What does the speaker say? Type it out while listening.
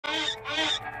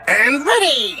and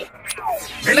ready!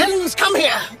 Villains, come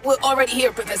here! We're already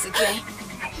here, Professor J.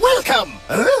 Welcome!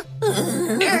 Huh?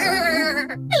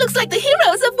 It looks like the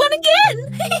heroes have won again!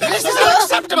 This is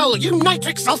unacceptable! You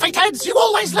nitric sulfate heads, you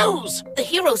always lose! The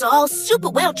heroes are all super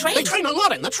well They trained. train a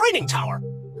lot in the training tower.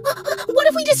 What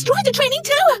if we destroy the training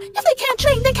tower? If they can't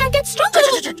train, they can't get stronger.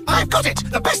 I've got it!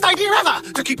 The best idea ever!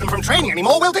 To keep them from training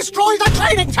anymore, we'll destroy the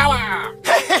training tower!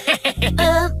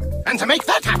 And to make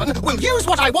that happen, we'll use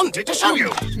what I wanted to show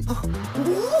you.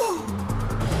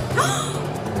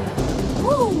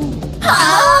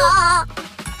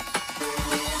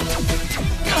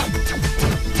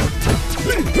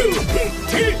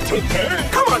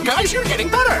 Come on, guys, you're getting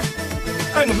better!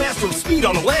 I'm a master of speed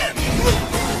on the land.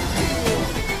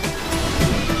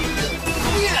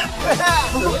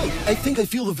 I think I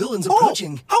feel the villains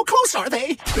approaching. How close are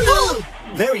they?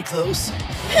 Very close.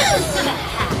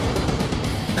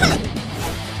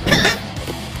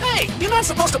 Hey, you're not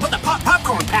supposed to put the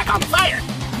popcorn pack on fire.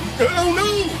 Oh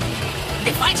no!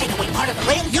 If I take away part of the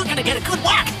rail, you're gonna get a good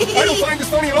whack. I don't find this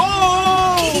funny at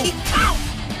all!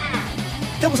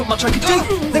 There wasn't much I could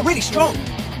do. They're really strong.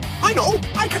 I know.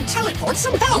 I can teleport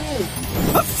some help.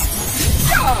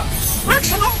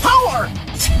 Maximum power!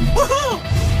 Woohoo!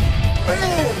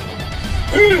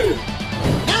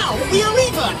 Now we are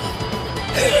even!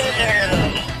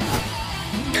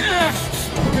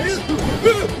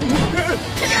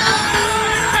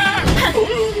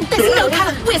 There's no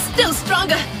doubt we're still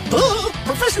stronger.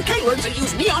 Professor K learned to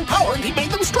use neon power and he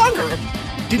made them stronger.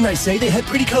 Didn't I say they had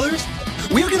pretty colors?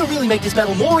 We're gonna really make this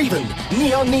battle more even.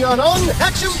 Neon, neon on,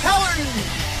 action power!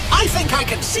 I think I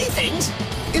can see things.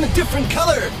 In a different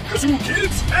color. Kazoom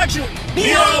kids, action!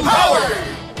 Neon power!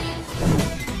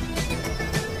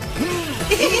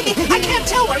 I can't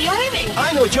tell where you're aiming.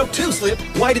 I know a joke too, Slip.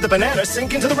 Why did the banana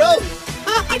sink into the road?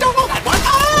 I don't know that one.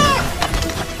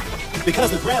 Ah!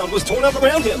 Because the ground was torn up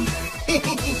around him.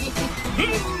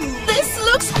 This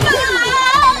looks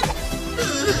bad!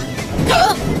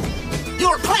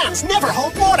 Your plans never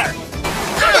hold water.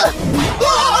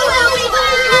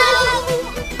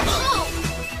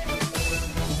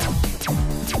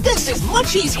 This is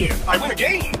much easier. I win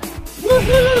again.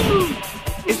 Woohoo!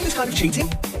 Isn't this kind of cheating?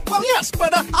 Well, yes,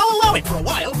 but I'll allow it for a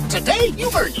while. Today,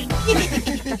 you've earned it.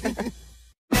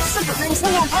 Super Things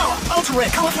Neon Power. Ultra Rare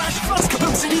Color Flash floods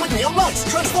Kaboom City with neon lights,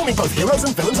 transforming both heroes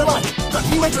and villains alike. The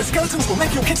new exoskeletons will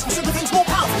make your kits and Super Things more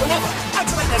powerful than ever.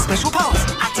 Activate their special powers.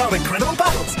 Act out incredible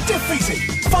battles. Defeat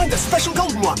it. Find the special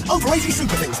golden one over 80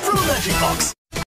 Super Things through a magic box.